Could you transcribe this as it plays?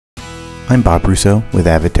I'm Bob Russo with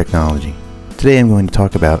Avid Technology. Today I'm going to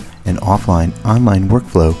talk about an offline-online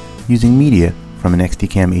workflow using media from an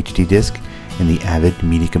XDCAM HD disc in the Avid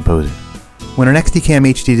Media Composer. When an XDCAM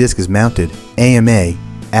HD disc is mounted, AMA,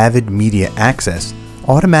 Avid Media Access,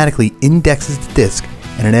 automatically indexes the disc,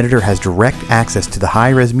 and an editor has direct access to the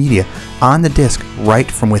high-res media on the disc right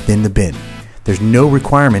from within the bin. There's no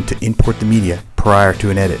requirement to import the media prior to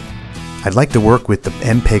an edit. I'd like to work with the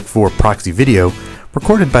MPEG-4 Proxy video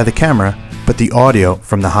recorded by the camera, but the audio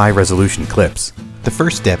from the high-resolution clips. The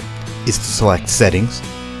first step is to select Settings,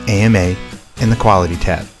 AMA, and the Quality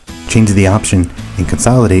tab. Change the option in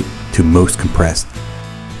Consolidate to Most Compressed.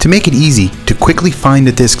 To make it easy to quickly find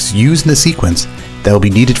the discs used in the sequence that will be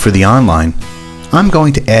needed for the online, I'm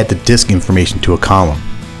going to add the disc information to a column.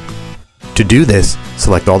 To do this,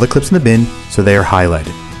 select all the clips in the bin so they are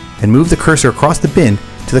highlighted, and move the cursor across the bin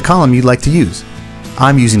to the column you'd like to use.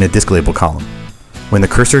 I'm using a disc label column. When the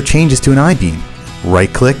cursor changes to an I-beam,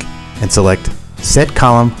 right-click and select Set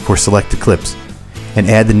Column for Selected Clips, and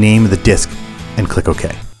add the name of the disc and click OK.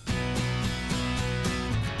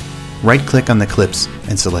 Right-click on the clips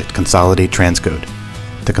and select Consolidate Transcode.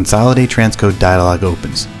 The Consolidate Transcode dialog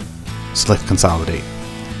opens. Select Consolidate.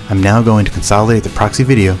 I'm now going to consolidate the Proxy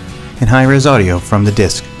video and high-res audio from the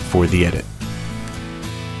disc for the edit.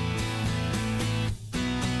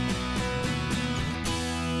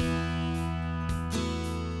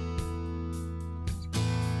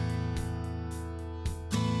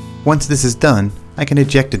 Once this is done, I can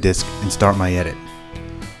eject a disc and start my edit.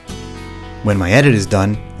 When my edit is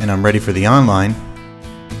done and I'm ready for the online,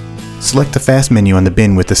 select the Fast menu on the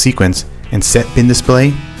bin with the sequence and set bin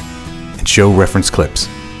display and show reference clips.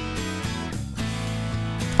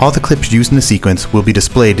 All the clips used in the sequence will be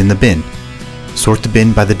displayed in the bin. Sort the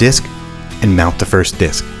bin by the disc and mount the first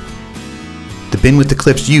disc. The bin with the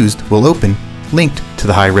clips used will open, linked to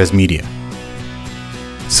the high-res media.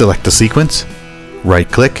 Select the sequence,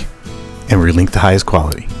 right-click, and relink the highest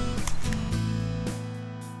quality.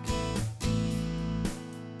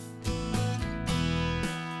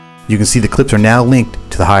 You can see the clips are now linked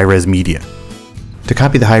to the high-res media. To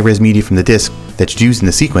copy the high-res media from the disc that's used in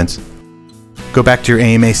the sequence, go back to your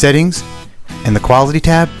AMA settings and the Quality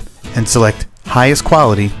tab and select Highest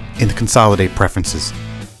Quality in the Consolidate Preferences.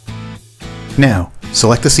 Now,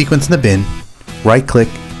 select the sequence in the bin, right-click,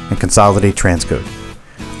 and Consolidate Transcode.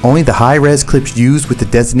 Only the high-res clips used with the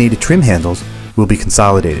designated trim handles will be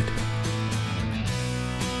consolidated.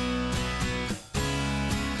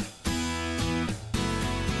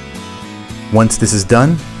 Once this is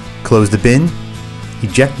done, close the bin,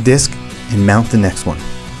 eject the disc, and mount the next one.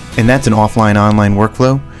 And that's an offline-online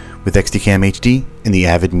workflow with XDCAM HD and the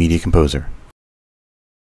Avid Media Composer.